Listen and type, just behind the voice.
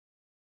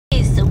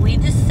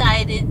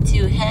decided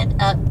to head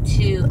up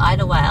to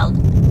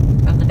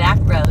Idyllwild from the back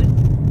road,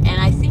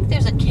 and I think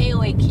there's a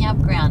KOA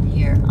campground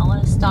here. I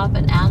want to stop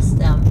and ask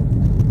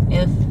them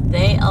if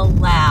they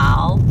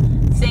allow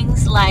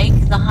things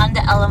like the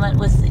Honda Element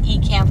with the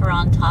e-camper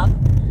on top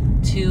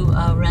to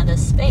rent a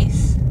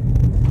space.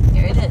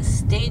 Here it is,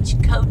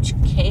 Stagecoach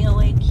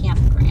KOA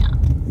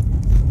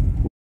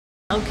Campground.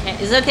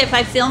 Okay, is it okay if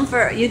I film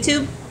for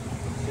YouTube?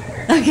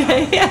 Sure.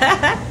 Okay.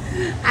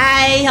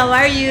 Hi, how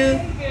are you?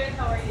 Good,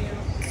 how are you?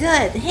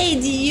 Good. Hey,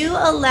 do you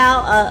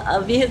allow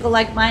a vehicle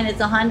like mine? It's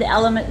a Honda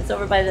Element. It's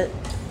over by the,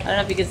 I don't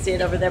know if you can see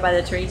it over there by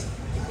the tree.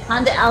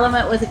 Honda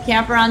Element with a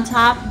camper on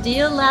top. Do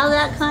you allow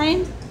that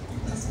kind?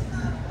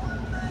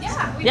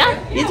 Yeah, we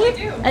Yeah, do. you do? We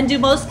do. And do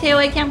most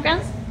KOA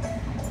campgrounds?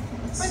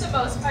 For the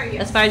most part,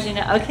 yes. As far as you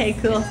know. Okay,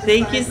 cool.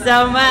 Thank you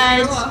so much.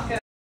 You're welcome.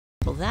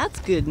 Well,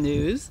 that's good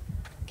news.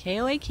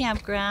 KOA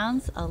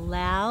Campgrounds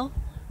allow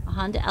a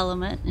Honda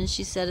Element, and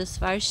she said as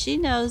far as she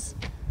knows,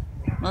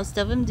 most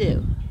of them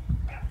do.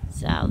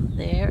 So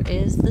there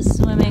is the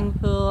swimming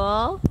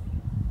pool.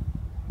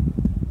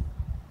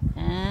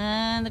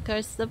 And of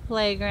course the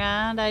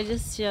playground I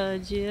just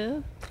showed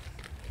you.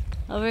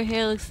 Over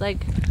here looks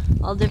like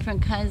all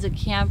different kinds of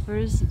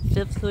campers,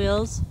 fifth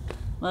wheels,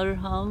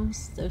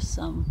 motorhomes. There's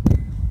some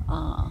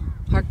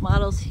park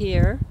models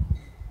here.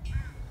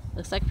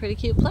 Looks like a pretty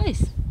cute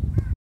place.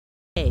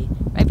 Okay,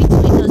 right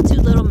between those two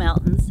little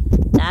mountains,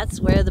 that's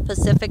where the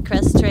Pacific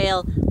Crest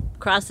Trail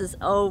crosses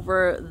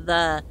over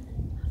the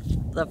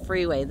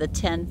freeway, the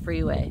 10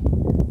 freeway.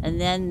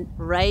 And then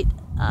right,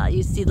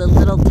 you see the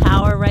little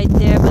tower right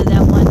there by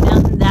that one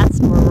mountain, that's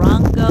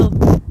Junco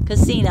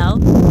Casino.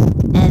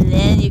 And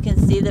then you can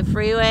see the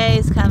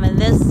freeways coming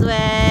this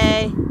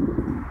way.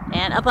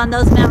 And up on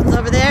those mountains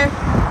over there,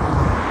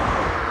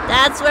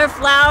 that's where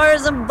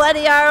Flowers and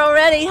Buddy are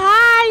already.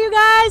 Hi, you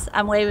guys!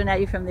 I'm waving at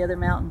you from the other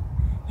mountain.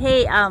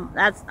 Hey,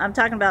 I'm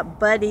talking about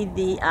Buddy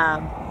the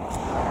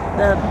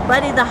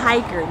Buddy the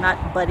hiker,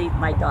 not Buddy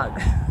my dog.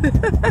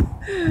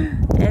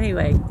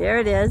 Anyway, there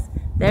it is.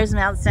 There's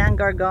Mount San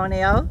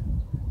Gorgonio.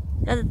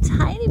 Got a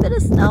tiny bit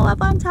of snow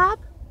up on top.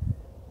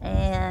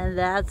 And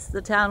that's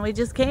the town we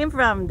just came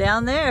from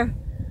down there,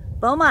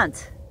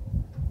 Beaumont.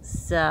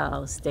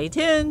 So stay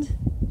tuned.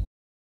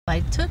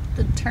 I took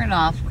the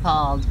turnoff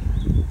called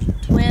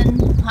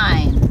Twin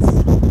Pines,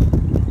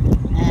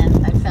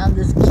 and I found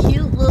this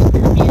cute little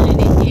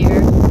community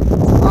here.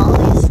 It's all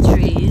these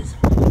trees.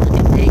 Look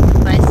at they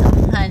can buy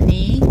some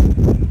honey.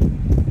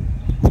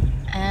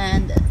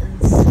 And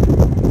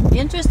the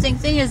interesting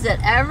thing is that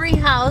every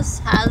house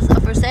has a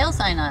for sale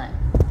sign on it.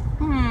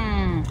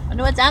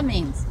 Wonder what that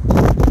means.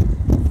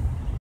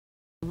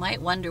 You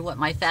might wonder what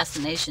my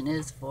fascination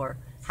is for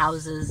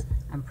houses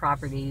and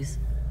properties.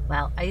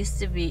 Well, I used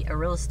to be a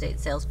real estate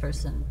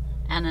salesperson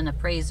and an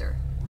appraiser.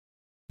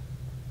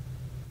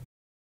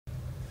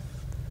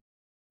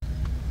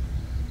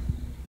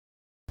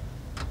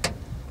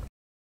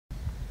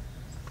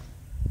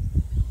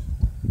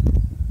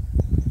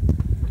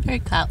 Very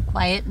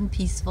quiet and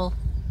peaceful.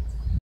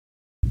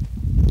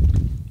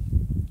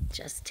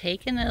 Just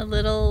taking a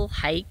little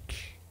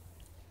hike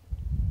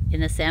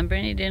in the San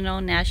Bernardino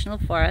National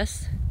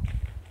Forest.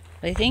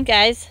 What do you think,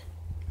 guys?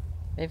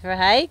 Ready for a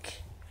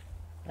hike?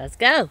 Let's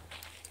go.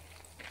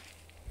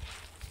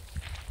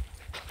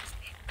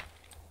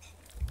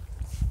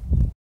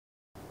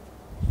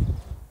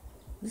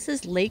 This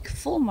is Lake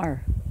Fulmor.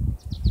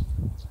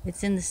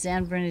 It's in the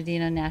San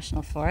Bernardino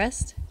National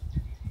Forest.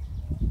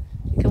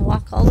 You can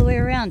walk all the way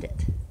around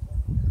it.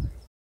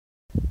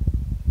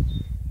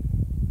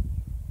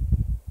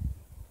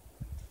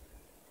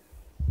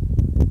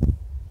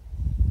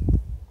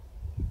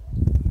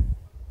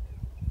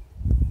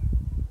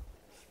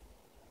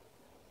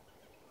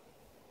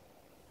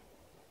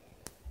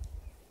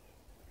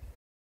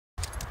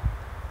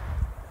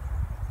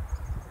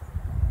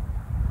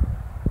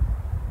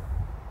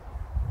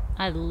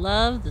 I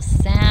love the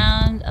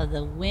sound of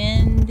the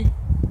wind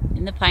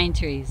in the pine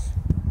trees.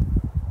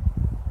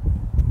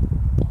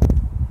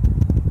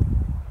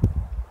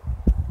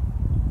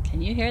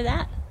 Can you hear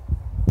that?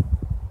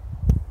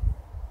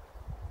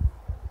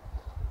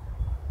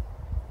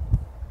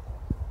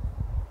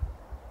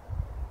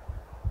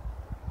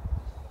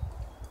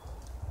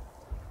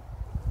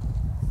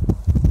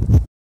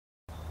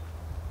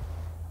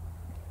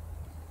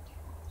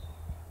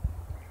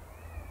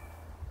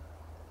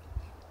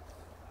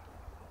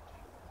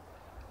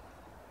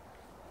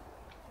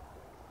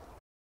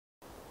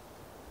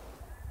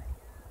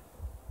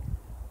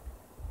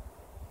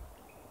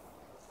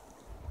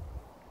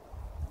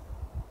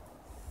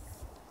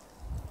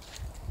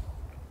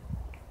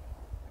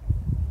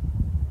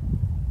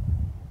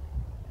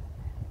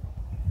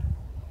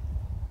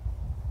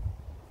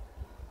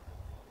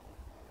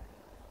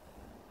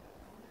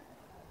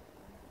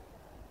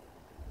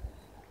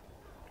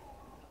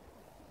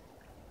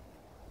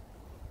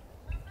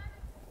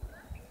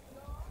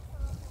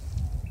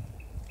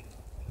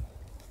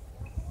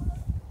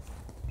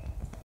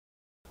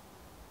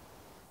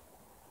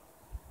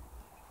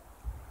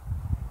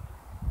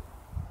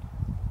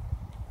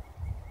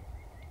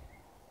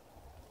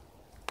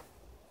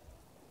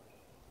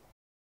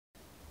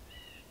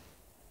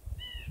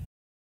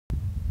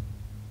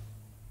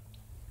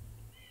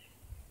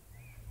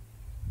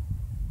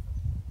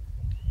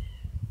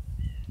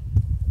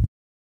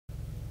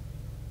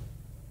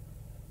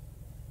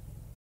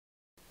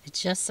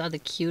 just saw the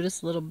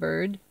cutest little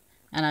bird,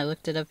 and I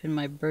looked it up in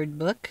my bird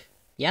book.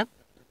 Yep,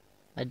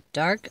 a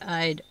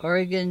dark-eyed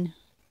Oregon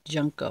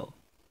Junco,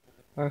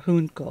 or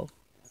Junco.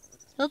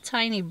 Little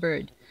tiny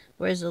bird,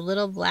 wears a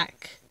little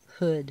black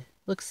hood.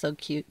 Looks so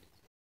cute.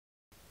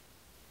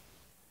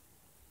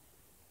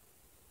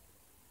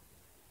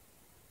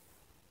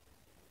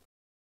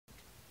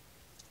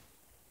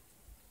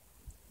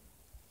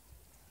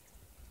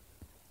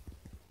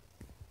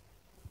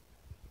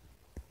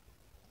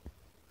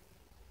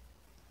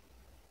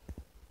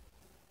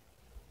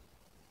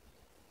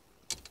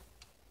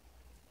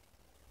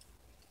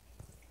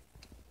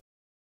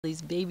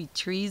 These baby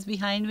trees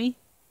behind me,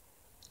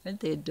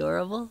 aren't they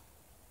adorable?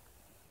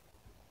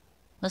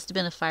 Must have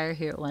been a fire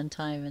here at one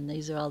time, and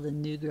these are all the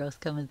new growth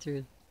coming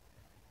through.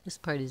 This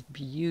part is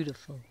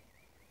beautiful.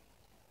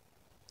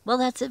 Well,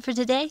 that's it for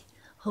today.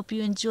 Hope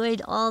you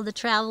enjoyed all the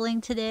traveling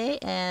today,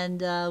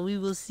 and we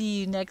will see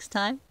you next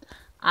time.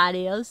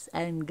 Adios,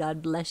 and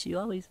God bless you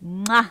always.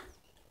 Mwah!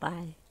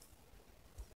 Bye.